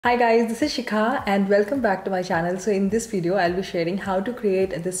Hi guys, this is Shikha and welcome back to my channel. So in this video, I'll be sharing how to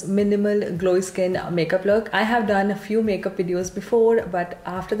create this minimal glowy skin makeup look. I have done a few makeup videos before, but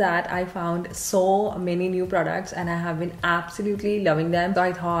after that I found so many new products and I have been absolutely loving them. So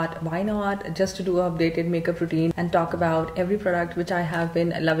I thought, why not just to do an updated makeup routine and talk about every product which I have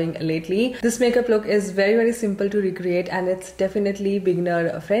been loving lately. This makeup look is very simple to recreate and it's definitely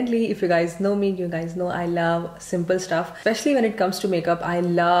beginner friendly. If you guys know me, you guys know I love simple stuff, especially when it comes to makeup. I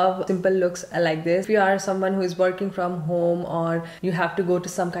love simple looks like this. If you are someone who is working from home or you have to go to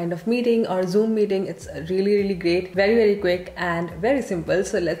some kind of meeting or Zoom meeting, it's really great, very quick and very simple.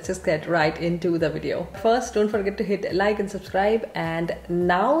 So let's just get right into the video. First, don't forget to hit like and subscribe, and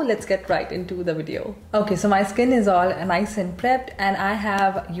now let's get right into the video. Okay, so my skin is all nice and prepped and I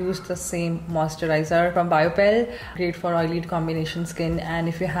have used the same moisturizer from Biopel, great for oily combination skin, and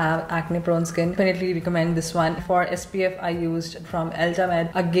if you have acne prone skin, definitely recommend this one. For SPF, I used from Eltamed.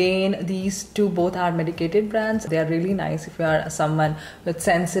 Again, these two both are medicated brands. They are really nice if you are someone with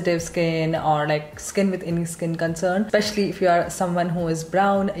sensitive skin or like skin with any skin concern, especially if you are someone who is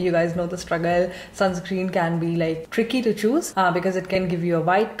brown. You guys know the struggle. Sunscreen can be like tricky to choose because it can give you a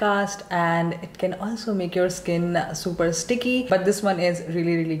white cast and it can also make your skin super sticky, but this one is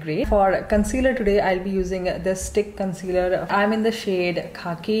really great. For concealer today, I'll be using this stick concealer. I'm in the shade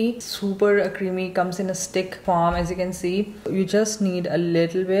Khaki, super creamy, comes in a stick form. As you can see, you just need a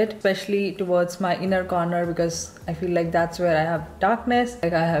little bit, especially towards my inner corner, because I feel like that's where I have darkness.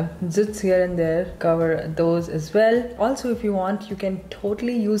 Like I have zits here and there, cover those as well. Also, if you want, you can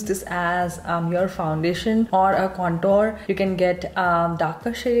totally use this as your foundation or a contour. You can get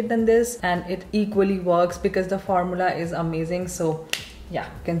darker shade than this and it equally works because the formula is amazing. So yeah,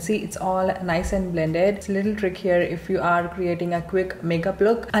 you can see it's all nice and blended. It's a little trick here if you are creating a quick makeup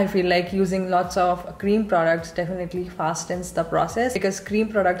look. I feel like using lots of cream products definitely fastens the process because cream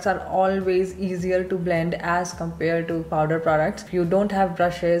products are always easier to blend as compared to powder products. If you don't have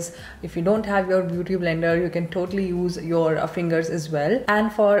brushes, if you don't have your beauty blender, you can totally use your fingers as well.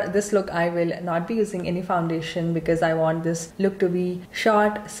 And for this look, I will not be using any foundation because I want this look to be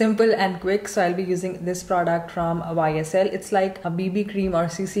short, simple and quick. So I'll be using this product from YSL. It's like a BB cream or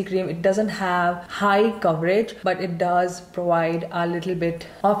CC cream. It doesn't have high coverage, but it does provide a little bit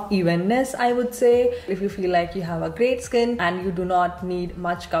of evenness, I would say. If you feel like you have a great skin and you do not need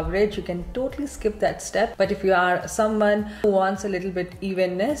much coverage, you can totally skip that step. But if you are someone who wants a little bit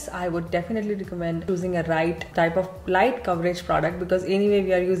evenness, I would definitely recommend choosing a right type of light coverage product, because anyway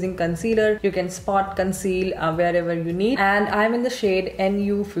we are using concealer. You can spot conceal wherever you need. And I'm in the shade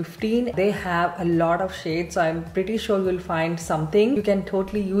NU15. They have a lot of shades, so I'm pretty sure you'll find something. You can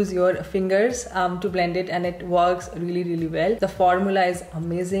totally use your fingers to blend it and it works really well. The formula is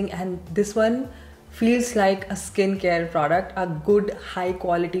amazing and this one feels like a skincare product, a good high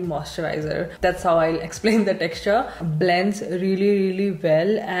quality moisturizer. That's how I'll explain the texture. Blends really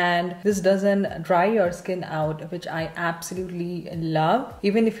well and this doesn't dry your skin out, which I absolutely love.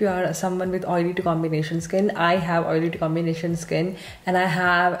 Even if you are someone with oily to combination skin, I have oily to combination skin and I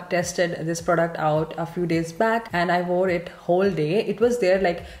have tested this product out a few days back and I wore it whole day. It was there,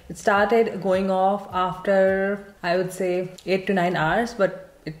 like it started going off after I would say 8 to 9 hours, but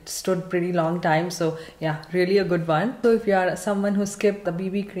it stood pretty long time. So yeah, really a good one. So if you are someone who skipped the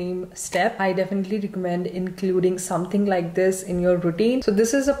BB cream step, I definitely recommend including something like this in your routine. So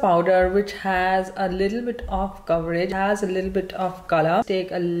this is a powder which has a little bit of coverage, has a little bit of color.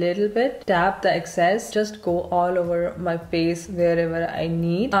 Take a little bit, tap the excess, just go all over my face wherever I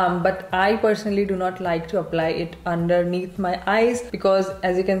need. But I personally do not like to apply it underneath my eyes because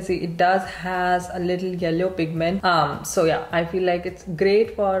as you can see, it does has a little yellow pigment. So yeah, I feel like it's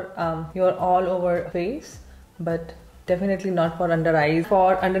great for your all over face, but definitely not for under eyes.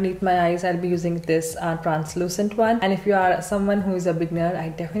 For underneath my eyes, I'll be using this translucent one. And if you are someone who is a beginner, I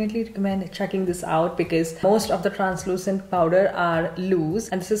definitely recommend checking this out because most of the translucent powder are loose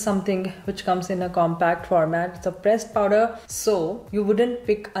and this is something which comes in a compact format. It's a pressed powder, so you wouldn't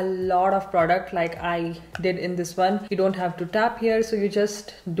pick a lot of product like I did in this one. You don't have to tap here, so you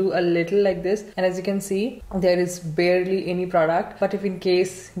just do a little like this and as you can see, there is barely any product. But if in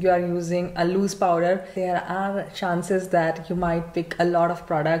case you are using a loose powder, there are chances that you might pick a lot of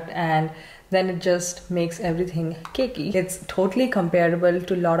product and then it just makes everything cakey. It's totally comparable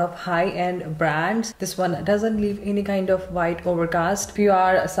to a lot of high-end brands. This one doesn't leave any kind of white overcast. If you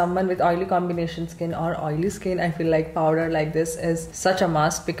are someone with oily combination skin or oily skin, I feel like powder like this is such a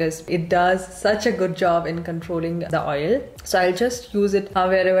must because it does such a good job in controlling the oil. So I'll just use it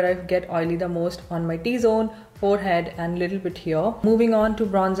wherever I get oily the most, on my T-zone, forehead and a little bit here. Moving on to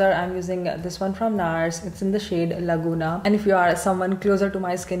bronzer, I'm using this one from NARS. It's in the shade Laguna. And if you are someone closer to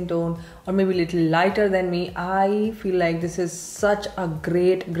my skin tone or maybe a little lighter than me, I feel like this is such a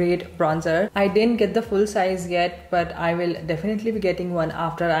great bronzer. I didn't get the full size yet, but I will definitely be getting one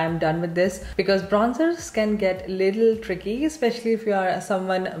after I'm done with this, because bronzers can get a little tricky, especially if you are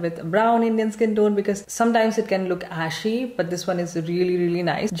someone with brown Indian skin tone, because sometimes it can look ashy, but this one is really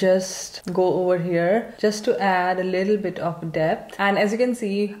nice. Just go over here just to add a little bit of depth. And as you can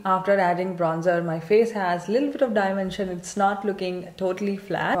see, after adding bronzer, my face has a little bit of dimension. It's not looking totally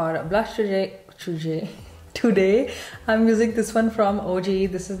flat. For blush today I'm using this one from OG.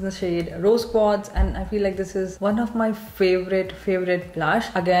 This is the shade Rose Quartz, and I feel like this is one of my favorite blush.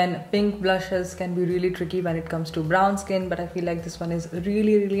 Again, pink blushes can be really tricky when it comes to brown skin, but I feel like this one is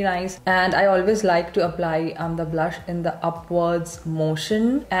really nice. And I always like to apply the blush in the upwards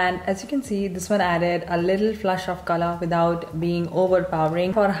motion, and as you can see, this one added a little flush of color without being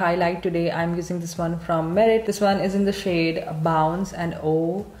overpowering. For highlight today, I'm using this one from Merit. This one is in the shade Bounce, and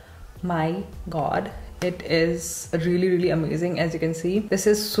oh my god, it is really amazing. As you can see, this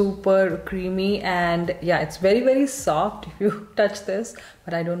is super creamy, and yeah, it's very soft if you touch this,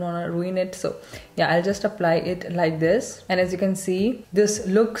 but I don't want to ruin it, so yeah, I'll just apply it like this. And as you can see, this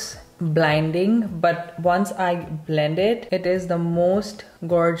looks blinding, but once I blend it, it is the most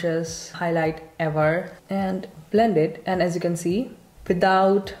gorgeous highlight ever. And blend it, and as you can see,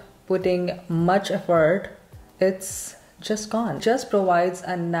 without putting much effort, it's just gone. Just provides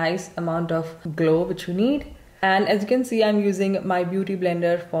a nice amount of glow which you need. And as you can see, I'm using my beauty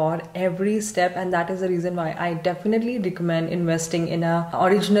blender for every step, and that is the reason why I definitely recommend investing in a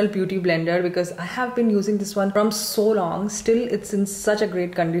original beauty blender, because I have been using this one from so long, still it's in such a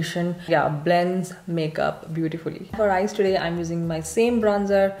great condition. Yeah, blends makeup beautifully. For eyes today, I'm using my same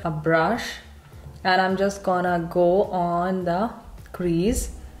bronzer, a brush, and I'm just gonna go on the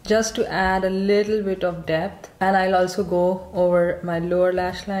crease just to add a little bit of depth. And I'll also go over my lower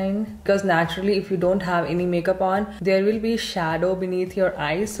lash line, because naturally if you don't have any makeup on, there will be shadow beneath your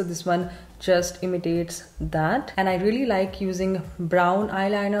eyes, so this one just imitates that. And I really like using brown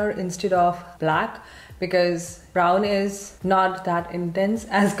eyeliner instead of black, because brown is not that intense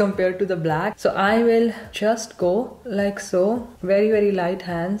as compared to the black. So I will just go like so, very light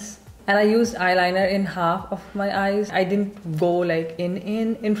hands. And I used eyeliner in half of my eyes. I didn't go like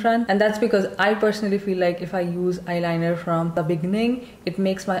in front, and that's because I personally feel like if I use eyeliner from the beginning, it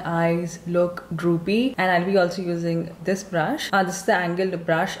makes my eyes look droopy. And I'll be also using this brush. This is the angled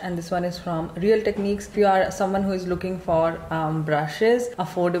brush, and this one is from Real Techniques. If you are someone who is looking for brushes,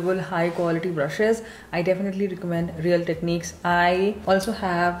 affordable high quality brushes, I definitely recommend Real Techniques. I also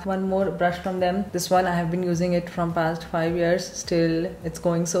have one more brush from them. This one I have been using it from past 5 years. Still it's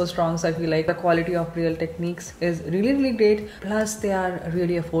going so strong. So I feel like the quality of Real Techniques is really great, plus they are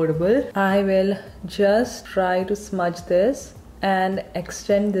really affordable. I will just try to smudge this and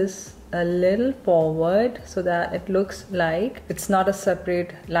extend this a little forward so that it looks like it's not a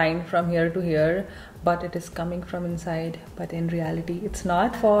separate line from here to here, but it is coming from inside, but in reality it's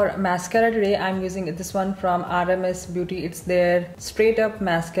not. For mascara today, I'm using this one from RMS Beauty. It's their straight up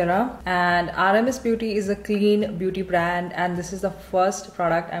mascara, and RMS Beauty is a clean beauty brand, and this is the first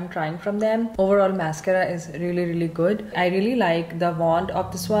product I'm trying from them. Overall mascara is really good. I really like the wand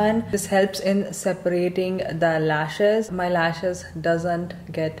of this one. This helps in separating the lashes. My lashes doesn't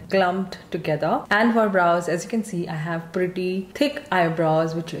get clumped together. And for brows, as you can see, I have pretty thick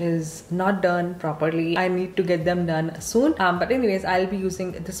eyebrows, which is not done properly. I need to get them done soon. But anyways, I'll be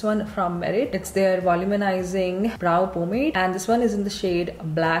using this one from Merit. It's their volumizing brow pomade, and this one is in the shade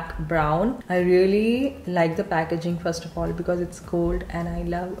Black Brown. I really like the packaging, first of all, because it's gold and I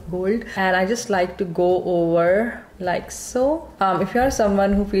love gold, and I just like to go over like so. If you are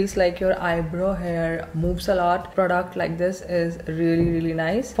someone who feels like your eyebrow hair moves a lot, product like this is really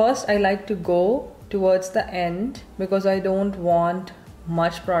nice. First, I like to go towards the end because I don't want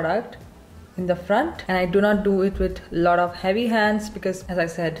much product in the front, and I do not do it with a lot of heavy hands because, as I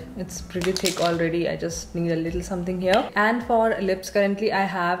said, it's pretty thick already. I just need a little something here. And for lips, currently I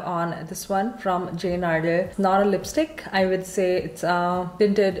have on this one from Jane Ardell. It's not a lipstick, I would say it's a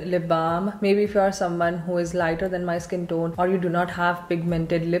tinted lip balm. Maybe if you are someone who is lighter than my skin tone, or you do not have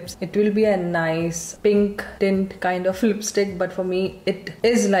pigmented lips, it will be a nice pink tint kind of lipstick, but for me it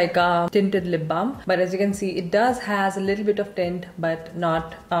is like a tinted lip balm. But as you can see, it does has a little bit of tint, but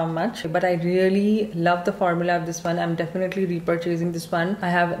not much. But I really love the formula of this one. I'm definitely repurchasing this one. I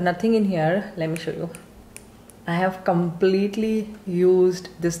have nothing in here. Let me show you. I have completely used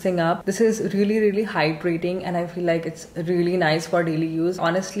this thing up. This is really hydrating and I feel like it's really nice for daily use.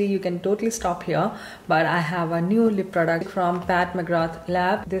 Honestly, you can totally stop here, but I have a new lip product from Pat McGrath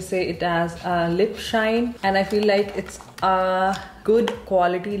Lab. They say it has a lip shine and I feel like it's a good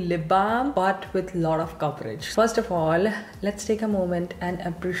quality lip balm but with a lot of coverage. First of all, let's take a moment and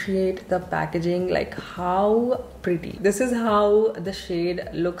appreciate the packaging, like how pretty. This is how the shade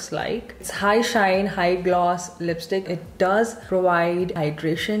looks like. It's high shine, high gloss lipstick. It does provide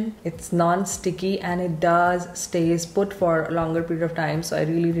hydration. It's non-sticky and it does stays put for a longer period of time, so I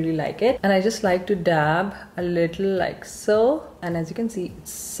really like it. And I just like to dab a little like so. And as you can see,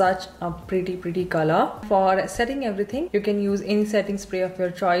 it's such a pretty color. For setting everything, you can use any setting spray of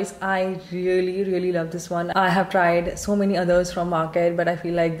your choice. I really love this one. I have tried so many others from market, but I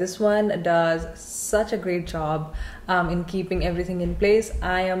feel like this one does such a great job in keeping everything in place.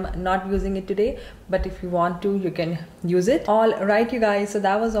 I am not using it today, but if you want to, you can use it. All right, you guys, so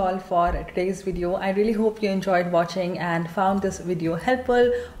that was all for today's video. I really hope you enjoyed watching and found this video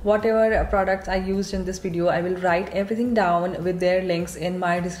helpful. Whatever products I used in this video, I will write everything down with their links in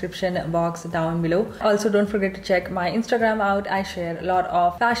my description box down below. Also, don't forget to check my Instagram out. I share a lot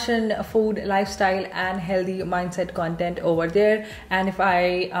of fashion, food, lifestyle and healthy mindset content over there, and if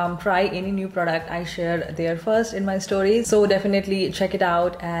I try any new product, I share there first in my stories, so definitely check it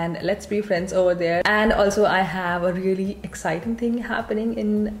out and let's be friends over there. And also, I have a really exciting thing happening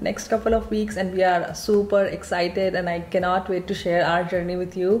in next couple of weeks and we are super excited and I cannot wait to share our journey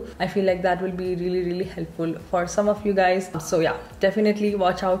with you. I feel like that will be really helpful for some of you guys, so yeah, definitely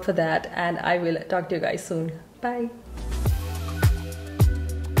watch out for that and I will talk to you guys soon. Bye.